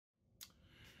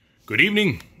Good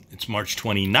evening. It's March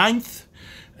 29th,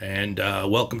 and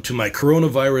welcome to my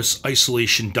Coronavirus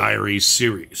Isolation Diaries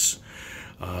series.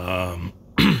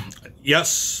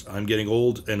 Yes, I'm getting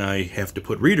old, and I have to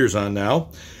put readers on now.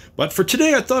 But for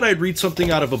today, I thought I'd read something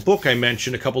out of a book I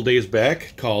mentioned a couple days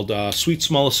back called Sweet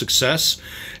Smell of Success.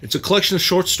 It's a collection of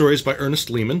short stories by Ernest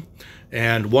Lehman,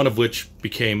 and one of which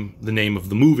became the name of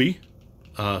the movie,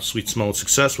 Sweet Smell of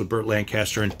Success, with Burt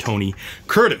Lancaster and Tony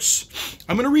Curtis.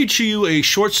 I'm going to read to you a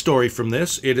short story from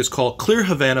this. It is called Clear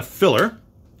Havana Filler.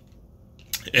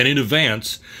 And in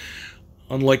advance,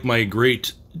 unlike my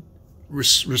great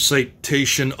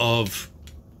recitation of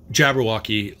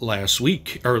Jabberwocky last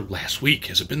week,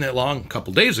 has it been that long? A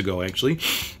couple days ago, actually.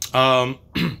 I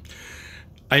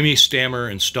may stammer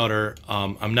and stutter.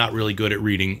 I'm not really good at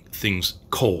reading things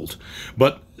cold.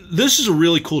 But this is a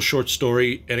really cool short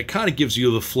story, and it kind of gives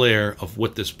you the flair of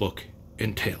what this book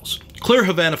entails. Clear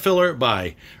Havana Filler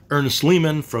by Ernest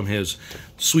Lehman from his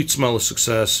Sweet Smell of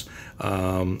Success,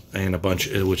 and a bunch,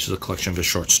 which is a collection of his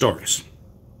short stories.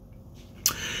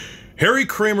 Harry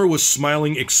Kramer was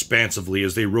smiling expansively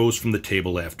as they rose from the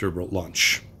table after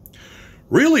lunch.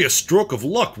 Really a stroke of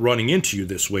luck running into you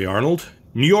this way, Arnold.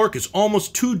 New York is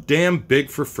almost too damn big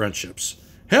for friendships.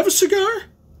 Have a cigar?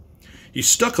 He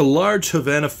stuck a large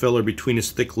Havana filler between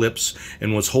his thick lips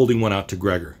and was holding one out to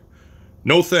Gregor.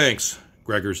 No thanks.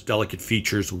 Gregor's delicate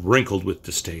features wrinkled with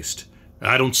distaste.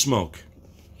 I don't smoke.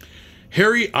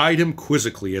 Harry eyed him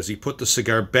quizzically as he put the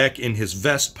cigar back in his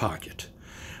vest pocket.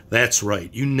 That's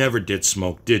right, you never did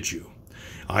smoke, did you?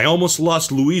 I almost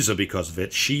lost Louisa because of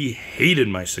it. She hated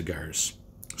my cigars.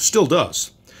 Still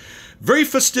does. Very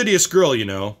fastidious girl, you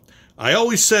know. I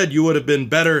always said you would have been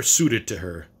better suited to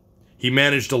her. He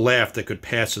managed a laugh that could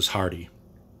pass as hearty.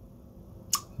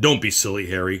 Don't be silly,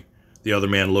 Harry. The other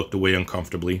man looked away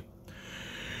uncomfortably.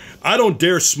 I don't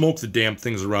dare smoke the damn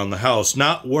things around the house.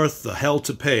 Not worth the hell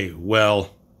to pay.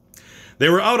 Well, they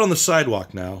were out on the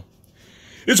sidewalk now.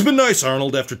 It's been nice,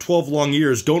 Arnold, after 12 long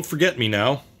years. Don't forget me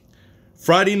now.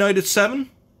 Friday night at 7?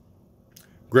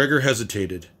 Gregor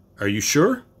hesitated. Are you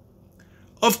sure?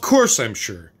 Of course I'm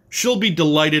sure. She'll be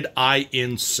delighted, I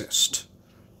insist.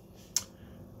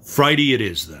 Friday it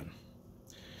is, then.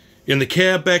 In the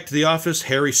cab back to the office,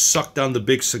 Harry sucked on the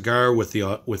big cigar with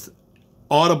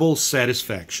audible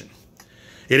satisfaction.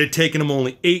 It had taken him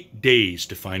only 8 days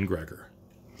to find Gregor.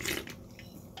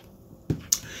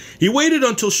 He waited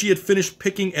until she had finished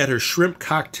picking at her shrimp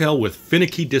cocktail with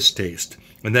finicky distaste,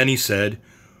 and then he said,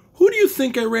 Who do you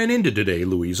think I ran into today,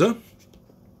 Louisa?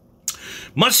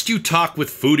 Must you talk with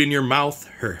food in your mouth?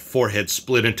 Her forehead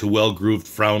split into well-grooved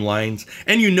frown lines.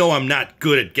 And you know I'm not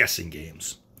good at guessing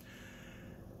games.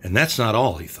 And that's not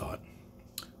all, he thought.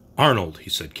 Arnold, he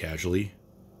said casually.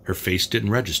 Her face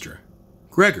didn't register.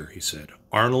 Gregor, he said.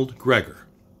 Arnold Gregor.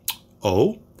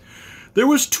 Oh? There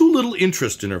was too little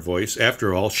interest in her voice.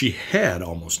 After all, she had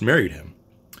almost married him.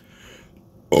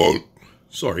 Oh,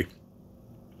 sorry.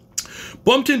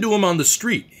 Bumped into him on the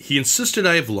street. He insisted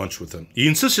I have lunch with him.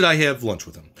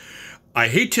 I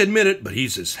hate to admit it, but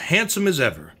he's as handsome as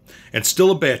ever. And still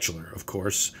a bachelor, of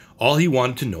course. All he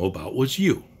wanted to know about was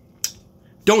you.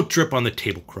 Don't drip on the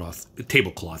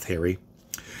tablecloth, Harry.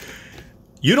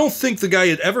 You don't think the guy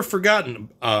had ever forgotten...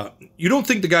 you don't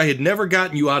think the guy had never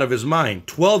gotten you out of his mind.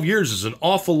 12 years is an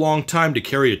awful long time to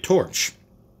carry a torch.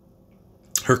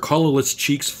 Her colorless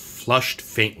cheeks flushed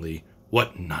faintly.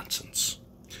 What nonsense.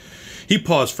 He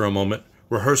paused for a moment,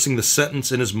 rehearsing the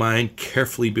sentence in his mind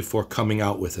carefully before coming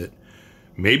out with it.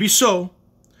 Maybe so,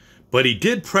 but he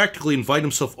did practically invite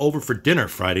himself over for dinner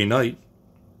Friday night.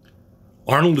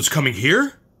 Arnold is coming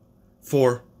here?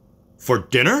 For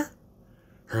dinner?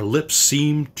 Her lips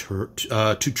seemed to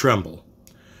tremble.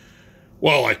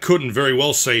 Well, I couldn't very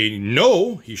well say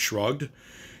no, he shrugged.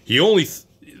 He'd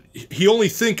only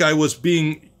think I was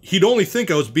being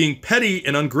petty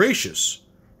and ungracious.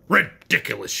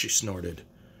 Ridiculous, she snorted.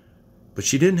 But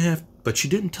she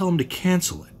didn't tell him to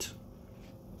cancel it.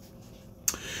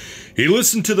 He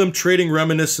listened to them trading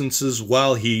reminiscences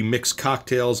while he mixed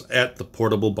cocktails at the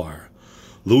portable bar.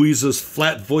 Louisa's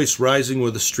flat voice rising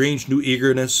with a strange new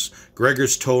eagerness,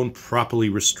 Gregor's tone properly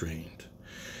restrained.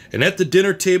 And at the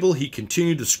dinner table, he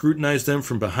continued to scrutinize them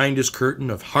from behind his curtain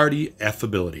of hearty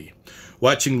affability,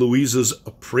 watching Louisa's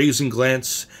appraising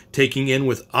glance, taking in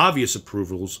with obvious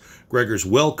approvals Gregor's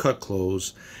well-cut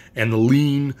clothes and the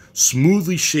lean,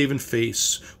 smoothly shaven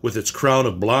face with its crown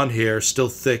of blonde hair still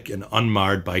thick and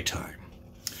unmarred by time.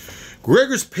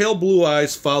 Gregor's pale blue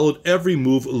eyes followed every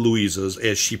move of Louisa's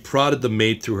as she prodded the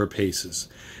maid through her paces,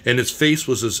 and his face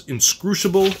was as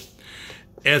inscrutable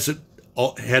as it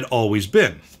had always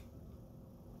been.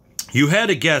 You had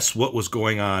to guess what was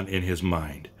going on in his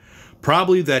mind.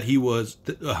 Probably that he was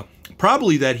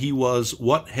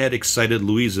what had excited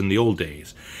Louisa in the old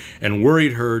days, and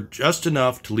worried her just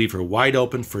enough to leave her wide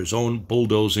open for his own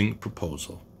bulldozing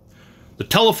proposal. The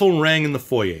telephone rang in the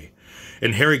foyer,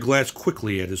 and Harry glanced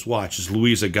quickly at his watch as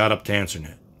Louisa got up to answer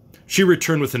it. She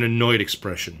returned with an annoyed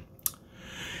expression.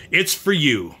 "It's for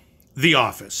you. The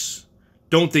office.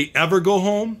 Don't they ever go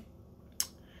home?"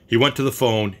 He went to the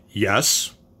phone.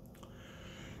 "Yes."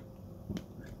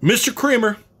 "Mr.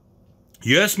 Kramer,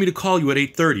 you asked me to call you at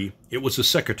 8:30. It was the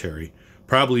secretary.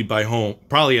 Probably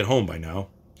at home by now."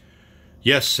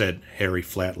 "Yes," said Harry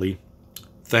flatly.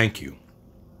 "Thank you."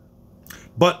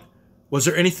 "But was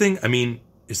there anything? I mean,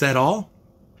 is that all?"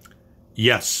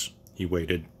 "Yes." He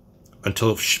waited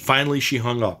until finally she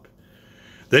hung up.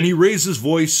 Then he raised his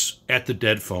voice at the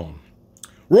dead phone.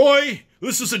 "Roy,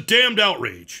 this is a damned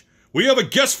outrage. We have a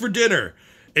guest for dinner.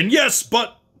 And yes,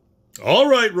 but... All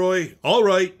right, Roy, all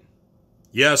right.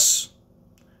 Yes,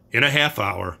 in a half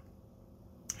hour."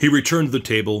 He returned to the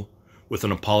table with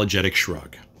an apologetic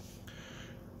shrug.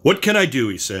 "What can I do?"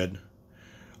 he said.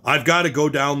 "I've got to go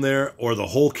down there or the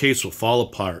whole case will fall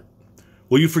apart.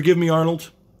 Will you forgive me,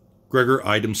 Arnold?" Gregor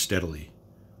eyed him steadily.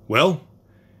 "Well,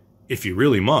 if you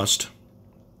really must."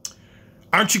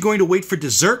 "Aren't you going to wait for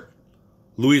dessert?"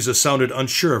 Louisa sounded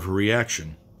unsure of her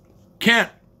reaction.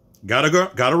 "Can't.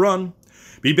 Gotta run.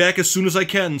 Be back as soon as I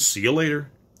can. See you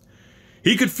later."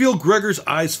 He could feel Gregor's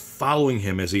eyes following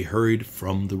him as he hurried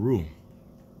from the room.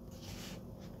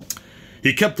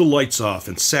 He kept the lights off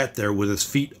and sat there with his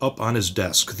feet up on his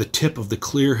desk, the tip of the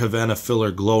Clear Havana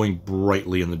Filler glowing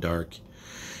brightly in the dark.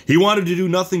 He wanted to do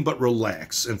nothing but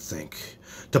relax and think,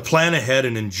 to plan ahead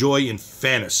and enjoy in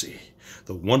fantasy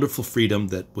the wonderful freedom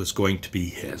that was going to be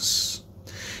his.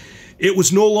 It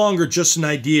was no longer just an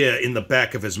idea in the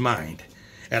back of his mind.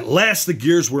 At last the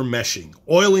gears were meshing,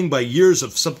 oiling by years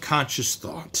of subconscious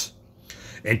thought.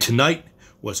 And tonight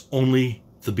was only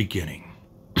the beginning.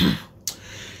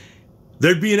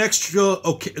 There'd be an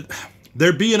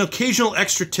occasional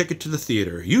extra ticket to the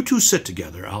theater. You two sit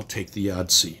together. I'll take the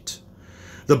odd seat.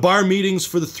 The bar meetings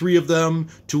for the three of them,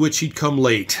 to which he'd come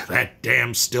late. That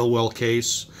damn Stillwell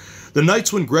case. The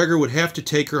nights when Gregor would have to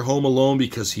take her home alone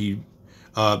because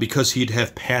he'd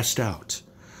have passed out.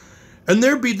 And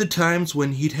there'd be the times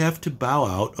when he'd have to bow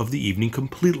out of the evening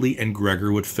completely and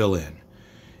Gregor would fill in.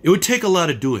 It would take a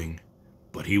lot of doing,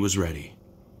 but he was ready.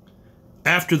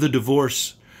 After the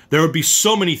divorce, there would be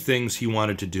so many things he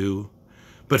wanted to do.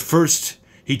 But first,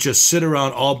 he'd just sit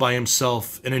around all by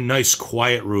himself in a nice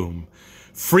quiet room,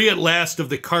 free at last of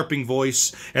the carping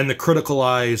voice and the critical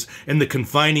eyes and the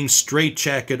confining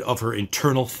straitjacket of her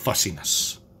internal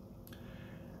fussiness.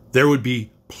 There would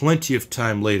be plenty of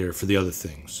time later for the other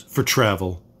things, for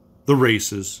travel, the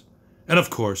races, and of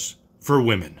course, for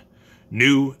women,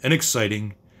 new and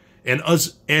exciting, and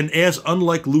as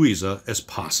unlike Louisa as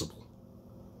possible.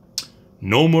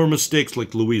 No more mistakes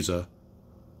like Louisa.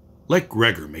 Let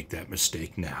Gregor make that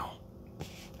mistake now.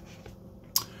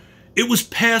 It was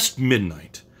past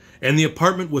midnight, and the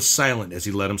apartment was silent as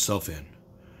he let himself in.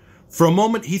 For a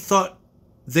moment he thought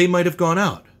they might have gone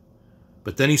out,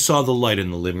 but then he saw the light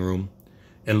in the living room,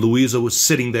 and Louisa was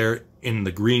sitting there in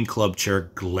the green club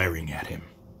chair glaring at him.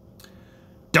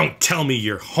 "Don't tell me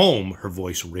you're home," her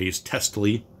voice raised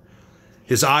testily.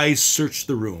 His eyes searched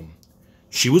the room.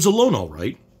 She was alone, all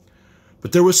right,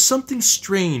 but there was something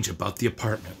strange about the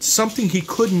apartment, something he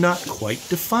could not quite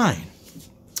define.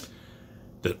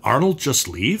 Did Arnold just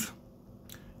leave?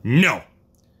 No.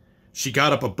 She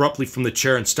got up abruptly from the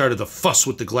chair and started to fuss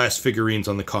with the glass figurines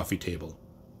on the coffee table.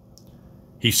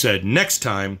 He said, "Next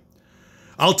time,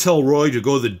 I'll tell Roy to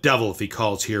go to the devil if he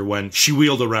calls here," when she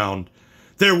wheeled around.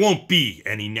 "There won't be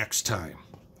any next time."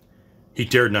 He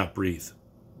dared not breathe.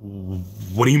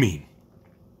 "What do you mean?"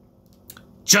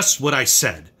 "Just what I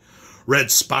said." Red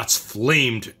spots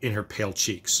flamed in her pale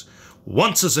cheeks.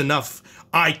 "Once is enough.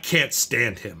 I can't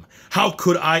stand him. How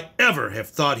could I ever have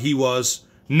thought he was...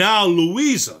 Now,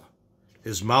 Louisa!"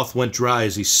 His mouth went dry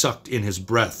as he sucked in his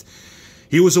breath.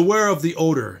 He was aware of the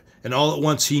odor, and all at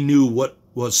once he knew what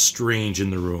was strange in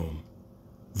the room.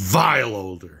 "Vile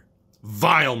odor.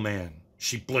 Vile man,"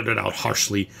 she blurted out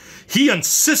harshly. He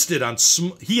insisted on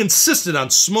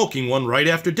smoking one right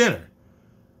after dinner."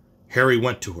 Harry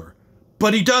went to her.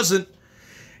 "But he doesn't.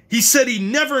 He said he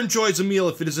never enjoys a meal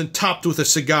if it isn't topped with a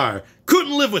cigar.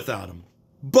 Couldn't live without him.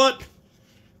 But,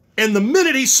 and the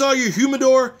minute he saw your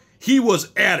humidor, he was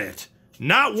at it.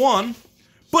 Not one,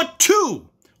 but two.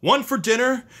 One for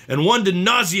dinner and one to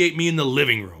nauseate me in the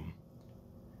living room."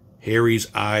 Harry's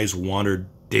eyes wandered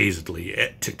dazedly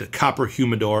to the copper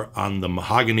humidor on the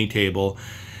mahogany table,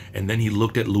 and then he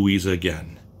looked at Louisa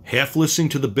again. half listening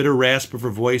to the bitter rasp of her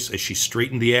voice as she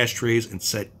straightened the ashtrays and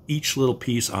set each little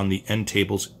piece on the end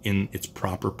tables in its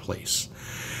proper place.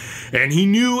 And he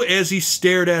knew as he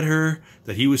stared at her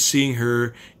that he was seeing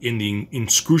her in the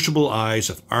inscrutable eyes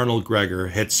of Arnold Gregor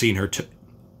had seen her.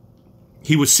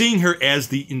 He was seeing her as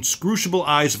the inscrutable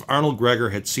eyes of Arnold Gregor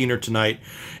had seen her tonight,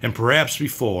 and perhaps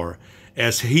before,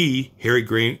 as he,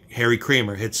 Harry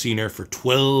Kramer, had seen her for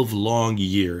 12 long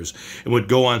years and would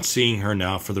go on seeing her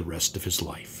now for the rest of his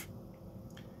life.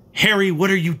 "Harry,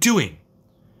 what are you doing?"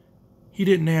 He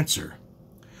didn't answer.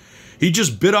 He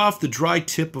just bit off the dry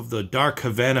tip of the dark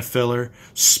Havana filler,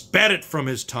 spat it from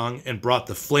his tongue, and brought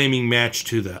the flaming match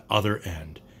to the other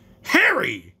end.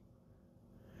 "Harry!"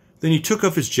 Then he took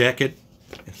off his jacket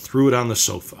and threw it on the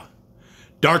sofa.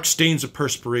 Dark stains of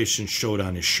perspiration showed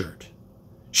on his shirt.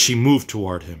 She moved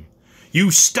toward him.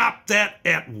 "You stop that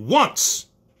at once!"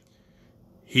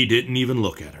 He didn't even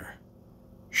look at her.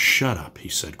 "Shut up," he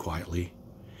said quietly.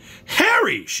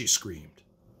 "Harry!" she screamed.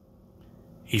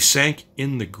 He sank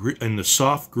in the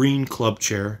soft green club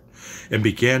chair and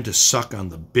began to suck on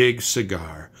the big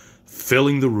cigar,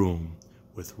 filling the room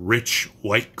with rich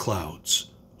white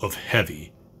clouds of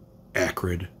heavy,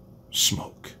 acrid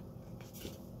smoke.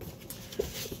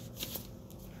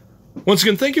 Once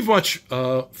again, thank you much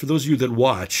for those of you that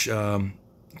watch.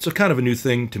 It's a kind of a new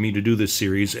thing to me to do this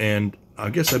series, and I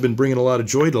guess I've been bringing a lot of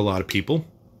joy to a lot of people,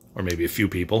 or maybe a few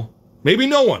people, maybe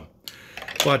no one.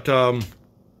 But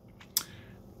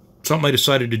something I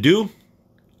decided to do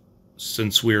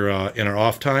since we're in our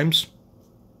off times.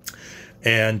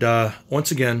 And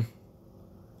once again,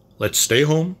 let's stay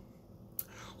home.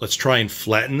 Let's try and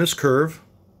flatten this curve.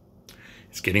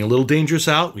 It's getting a little dangerous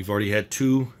out. We've already had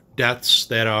 2 deaths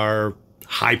that are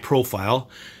high profile,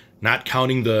 not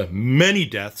counting the many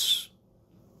deaths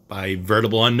by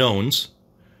veritable unknowns,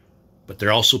 but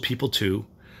they're also people too.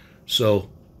 So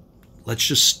let's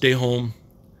just stay home.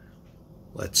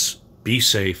 Let's be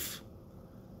safe.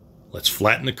 Let's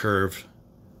flatten the curve.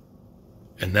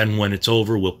 And then when it's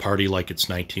over, we'll party like it's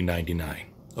 1999.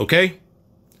 Okay?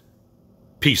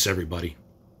 Peace, everybody.